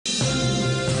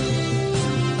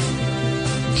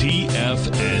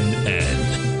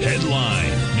TFNN.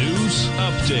 Headline News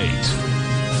Update.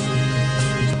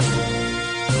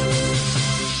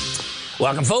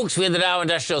 Welcome, folks. We had the Dow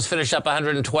Industrials finish up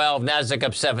 112, Nasdaq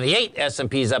up 78,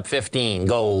 S&P's up 15.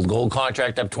 Gold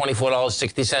contract up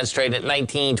 $24.60, trade at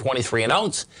 $19.23 an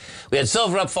ounce. We had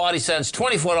silver up 40 cents,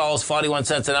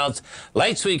 $24.41 an ounce.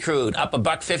 Light sweet crude up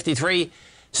 $1.53,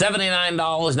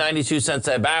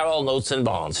 $79.92 a barrel. Notes and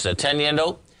bonds. The 10-year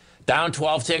note down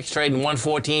 12 ticks, trading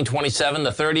 114.27. The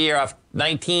 30-year off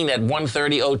 19 at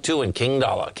 130.02. And King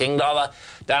dollar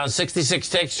down 66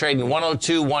 ticks, trading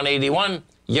 102.181.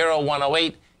 Euro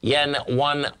 108, yen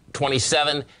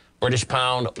 127, British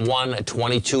pound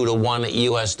 122 to 1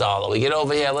 US dollar. We get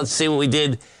over here. Let's see what we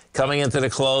did coming into the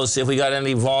close. See if we got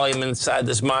any volume inside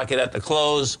this market at the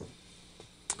close.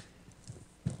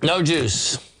 No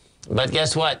juice. But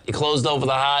guess what? It closed over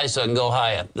the high, so it can go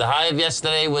higher. The high of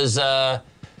yesterday was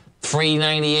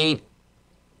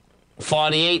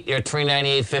 398.48. You're at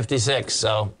 398.56.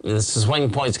 So this swing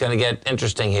point's going to get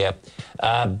interesting here.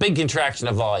 Big contraction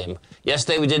of volume.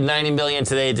 Yesterday we did 90 million.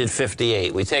 Today it did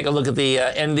 58. We take a look at the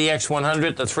NDX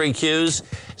 100, the 3 Qs.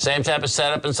 Same type of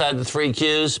setup inside the 3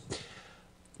 Qs.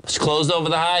 It's closed over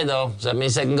the high, though. So that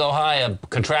means they can go higher.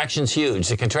 Contraction's huge.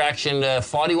 The contraction,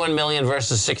 41 million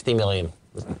versus 60 million.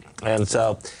 And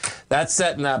so that's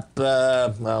setting up,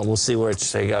 well, we'll see where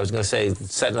it's, I was going to say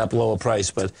setting up lower price,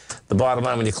 but the bottom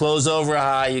line, when you close over a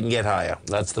high, you can get higher.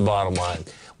 That's the bottom line.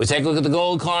 We take a look at the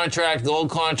gold contract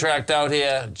out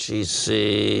here,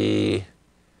 GC.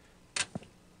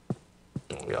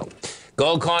 There we go.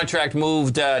 Gold contract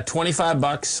moved 25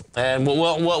 bucks, and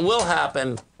what will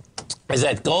happen is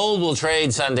that gold will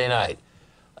trade Sunday night,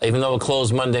 even though it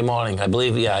closed Monday morning. I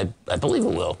believe, I believe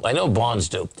it will. I know bonds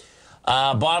do.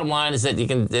 Bottom line is that you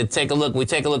can take a look. We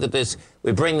take a look at this.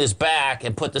 We bring this back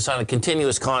and put this on a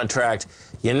continuous contract.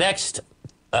 Your next,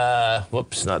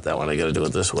 whoops, not that one. I got to do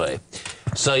it this way.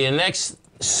 So your next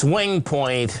swing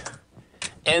point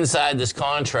inside this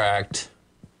contract,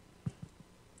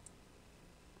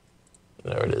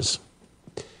 there it is.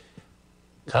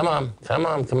 Come on.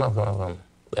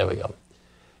 There we go.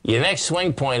 Your next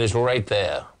swing point is right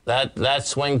there. That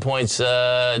swing point's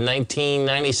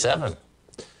 1997.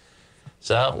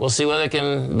 So we'll see whether they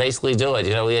can basically do it.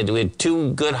 You know, we had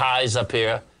 2 good highs up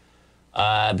here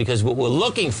because what we're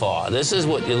looking for, this is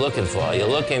what you're looking for. You're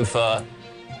looking for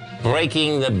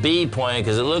breaking the B point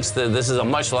because it looks that this is a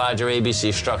much larger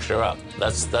ABC structure up.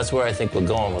 That's where I think we're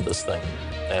going with this thing.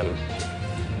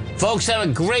 Folks, have a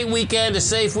great weekend, a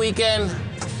safe weekend.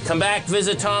 Come back,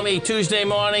 visit Tommy Tuesday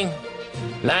morning.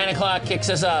 9 o'clock kicks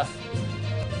us off.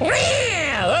 Look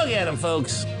at him,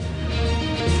 folks.